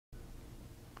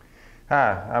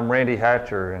Hi, I'm Randy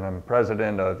Hatcher, and I'm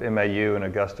president of MAU in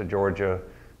Augusta, Georgia.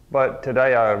 But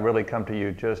today I really come to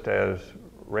you just as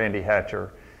Randy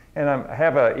Hatcher. And I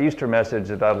have an Easter message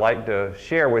that I'd like to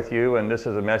share with you, and this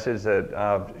is a message that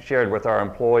I've shared with our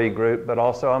employee group, but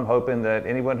also I'm hoping that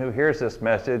anyone who hears this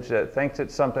message that thinks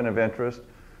it's something of interest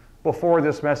will forward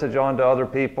this message on to other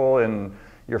people in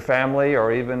your family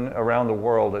or even around the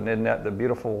world. And isn't that the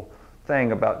beautiful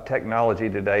thing about technology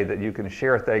today, that you can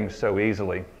share things so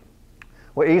easily?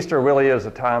 Well, Easter really is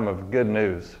a time of good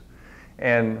news.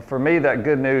 And for me, that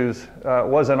good news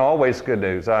wasn't always good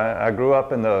news. I grew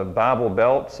up in the Bible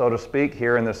Belt, so to speak,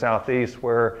 here in the Southeast,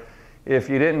 where if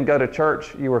you didn't go to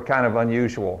church, you were kind of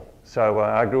unusual. So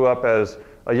I grew up as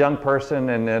a young person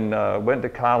and then went to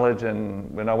college.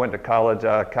 And when I went to college,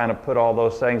 I kind of put all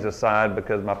those things aside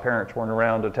because my parents weren't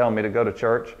around to tell me to go to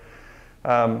church.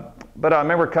 But I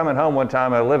remember coming home one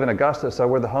time. I live in Augusta, so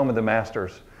we're the home of the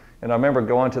Masters. And I remember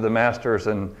going to the Masters,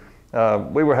 and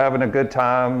we were having a good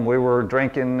time. We were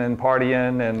drinking and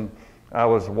partying, and I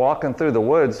was walking through the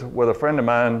woods with a friend of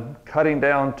mine, cutting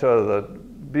down to the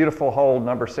beautiful hole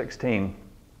number 16.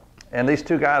 And these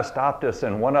two guys stopped us,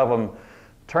 and one of them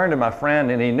turned to my friend,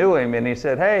 and he knew him, and he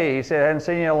said, "Hey," he said, "I hadn't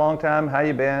seen you in a long time. How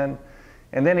you been?"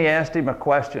 And then he asked him a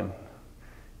question.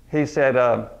 He said,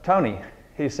 "Tony,"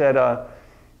 he said,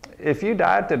 "if you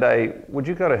died today, would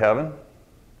you go to heaven?"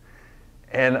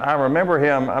 And I remember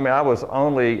him, I was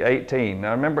only 18.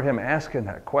 I remember him asking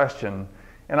that question,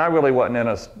 and I really wasn't in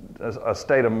a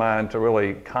state of mind to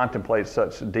really contemplate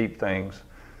such deep things.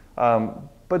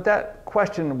 But that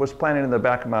question was planted in the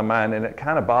back of my mind, and it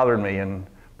kind of bothered me.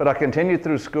 But I continued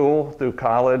through school, through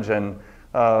college, and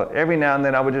every now and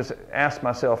then I would just ask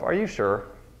myself, "Are you sure?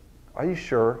 Are you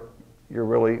sure you're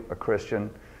really a Christian?"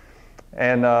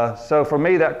 And so for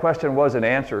me, that question wasn't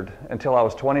answered until I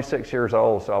was 26 years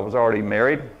old. So I was already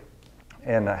married,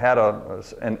 and I had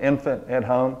an infant at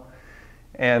home.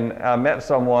 And I met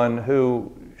someone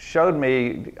who showed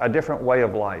me a different way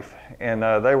of life. And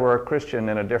they were a Christian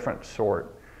in a different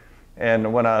sort.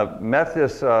 And when I met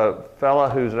this fella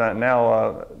who's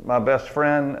now my best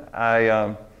friend,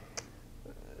 I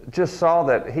just saw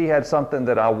that he had something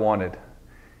that I wanted.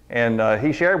 And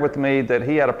he shared with me that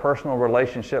he had a personal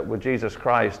relationship with Jesus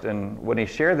Christ. And when he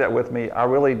shared that with me, I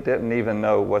really didn't even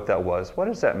know what that was. What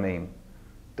does that mean,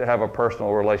 to have a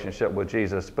personal relationship with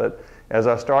Jesus? But as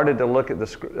I started to look at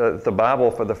the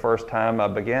Bible for the first time, I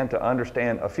began to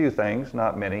understand a few things,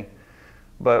 not many.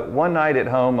 But one night at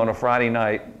home on a Friday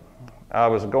night, I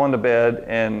was going to bed,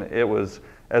 and it was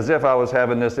as if I was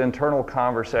having this internal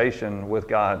conversation with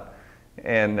God.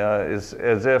 And as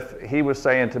if he was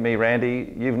saying to me,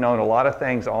 "Randy, you've known a lot of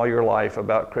things all your life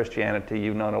about Christianity.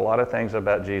 You've known a lot of things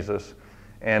about Jesus."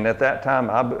 And at that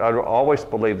time, I always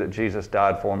believed that Jesus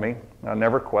died for me. I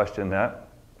never questioned that.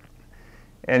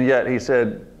 And yet he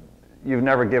said, "You've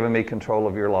never given me control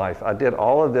of your life. I did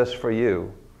all of this for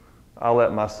you. I'll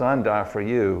let my son die for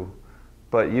you,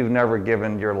 but you've never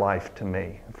given your life to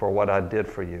me for what I did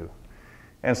for you."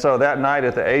 And so that night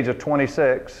at the age of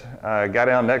 26, I got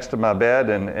down next to my bed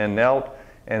and knelt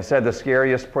and said the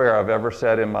scariest prayer I've ever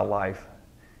said in my life.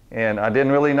 And I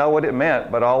didn't really know what it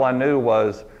meant, but all I knew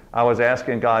was I was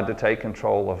asking God to take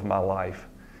control of my life.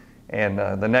 And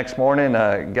the next morning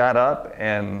I got up,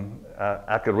 and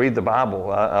I could read the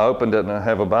Bible. I opened it, and I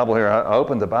have a Bible here. I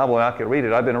opened the Bible and I could read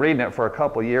it. I've been reading it for a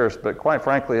couple of years, but quite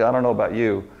frankly, I don't know about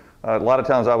you. A lot of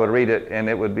times I would read it and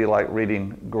it would be like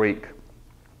reading Greek.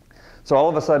 So all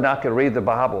of a sudden I could read the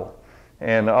Bible,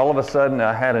 and all of a sudden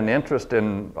I had an interest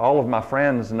in all of my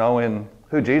friends knowing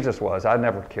who Jesus was. I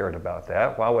never cared about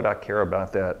that. Why would I care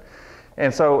about that?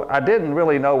 And so I didn't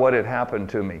really know what had happened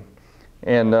to me.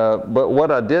 And but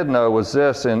what I did know was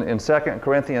this: in 2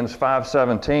 Corinthians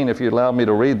 5:17, if you allow me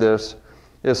to read this,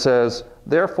 it says,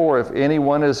 "Therefore, if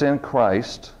anyone is in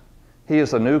Christ, he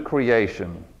is a new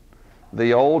creation.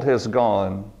 The old has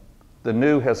gone, the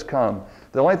new has come."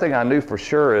 The only thing I knew for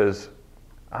sure is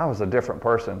I was a different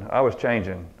person. I was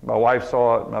changing. My wife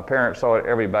saw it, my parents saw it,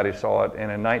 everybody saw it. And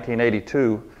in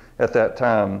 1982, at that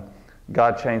time,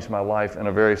 God changed my life in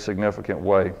a very significant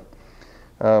way.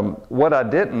 What I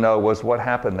didn't know was what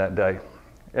happened that day.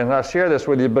 And I share this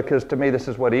with you because to me this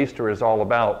is what Easter is all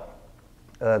about.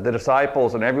 The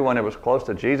disciples and everyone that was close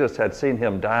to Jesus had seen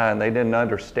him die, and they didn't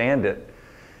understand it.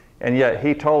 And yet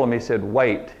he told them, he said,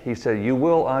 "Wait." He said, "You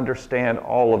will understand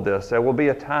all of this. There will be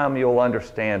a time you'll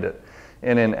understand it."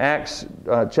 And in Acts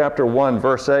chapter 1,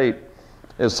 verse 8,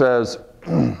 it says,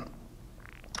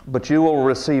 "But you will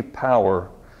receive power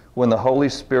when the Holy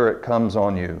Spirit comes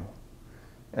on you.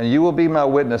 And you will be my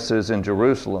witnesses in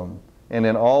Jerusalem and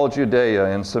in all Judea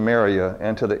and Samaria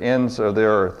and to the ends of the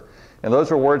earth." And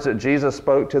those were words that Jesus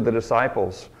spoke to the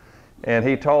disciples. And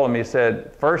he told them, he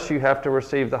said, first you have to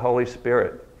receive the Holy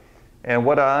Spirit. And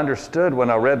what I understood when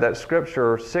I read that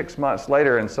scripture 6 months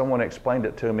later and someone explained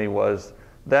it to me was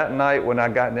that night when I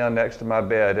got down next to my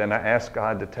bed and I asked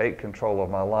God to take control of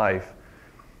my life,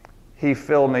 he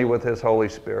filled me with his Holy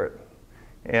Spirit.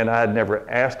 And I had never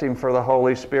asked him for the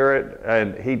Holy Spirit,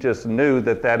 and he just knew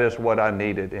that that is what I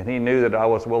needed. And he knew that I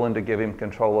was willing to give him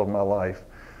control of my life.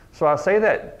 So I say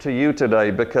that to you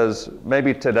today because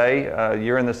maybe today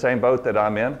you're in the same boat that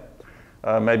I'm in.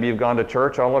 Maybe you've gone to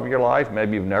church all of your life.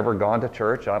 Maybe you've never gone to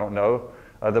church. I don't know.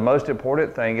 The most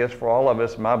important thing is for all of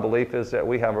us, my belief is that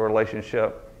we have a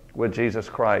relationship with Jesus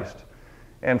Christ.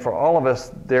 And for all of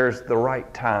us, there's the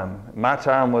right time. My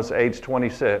time was age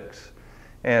 26.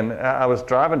 And I was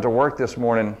driving to work this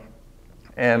morning,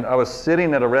 and I was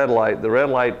sitting at a red light. The red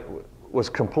light was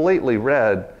completely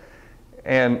red,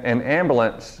 and an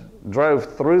ambulance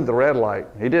drove through the red light.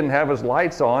 He didn't have his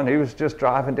lights on. He was just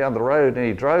driving down the road, and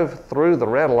he drove through the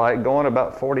red light going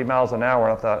about 40 miles an hour.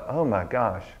 And I thought, oh my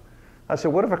gosh. I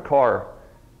said, what if a car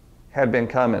had been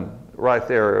coming right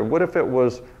there? What if it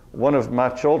was one of my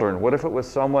children? What if it was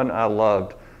someone I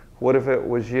loved? What if it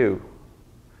was you?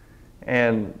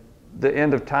 And the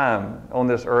end of time on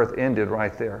this earth ended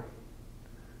right there.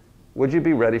 Would you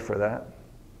be ready for that?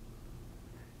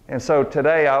 And so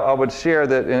today I would share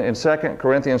that in 2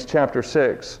 Corinthians chapter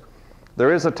 6,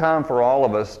 there is a time for all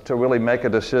of us to really make a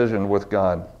decision with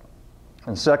God.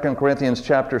 And 2 Corinthians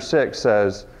chapter 6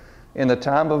 says, in the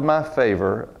time of my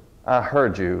favor I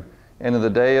heard you, and in the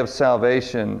day of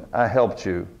salvation I helped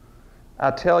you.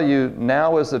 I tell you,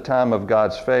 now is the time of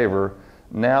God's favor.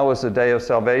 Now is the day of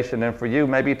salvation. And for you,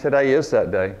 maybe today is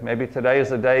that day. Maybe today is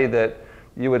the day that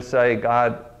you would say,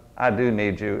 God, I do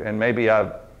need you. And maybe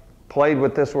I've played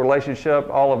with this relationship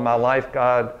all of my life,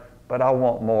 God, but I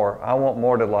want more. I want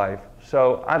more to life.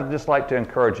 So I'd just like to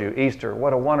encourage you. Easter,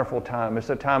 what a wonderful time. It's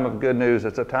a time of good news.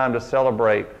 It's a time to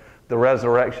celebrate the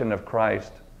resurrection of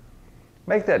Christ.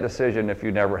 Make that decision if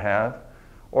you never have.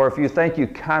 Or if you think you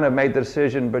kind of made the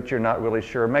decision, but you're not really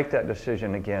sure, make that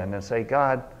decision again and say,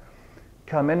 God,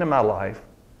 come into my life.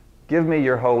 Give me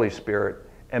your Holy Spirit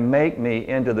and make me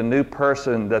into the new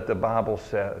person that the Bible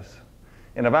says.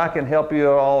 And if I can help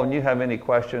you at all and you have any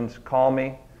questions, call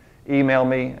me, email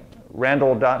me,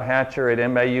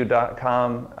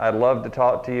 randall.hatcher@mau.com. I'd love to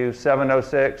talk to you.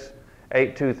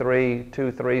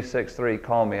 706-823-2363.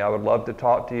 Call me. I would love to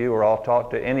talk to you, or I'll talk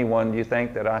to anyone you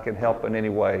think that I can help in any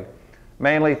way.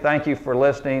 Mainly, thank you for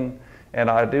listening, and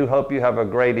I do hope you have a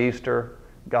great Easter.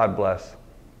 God bless.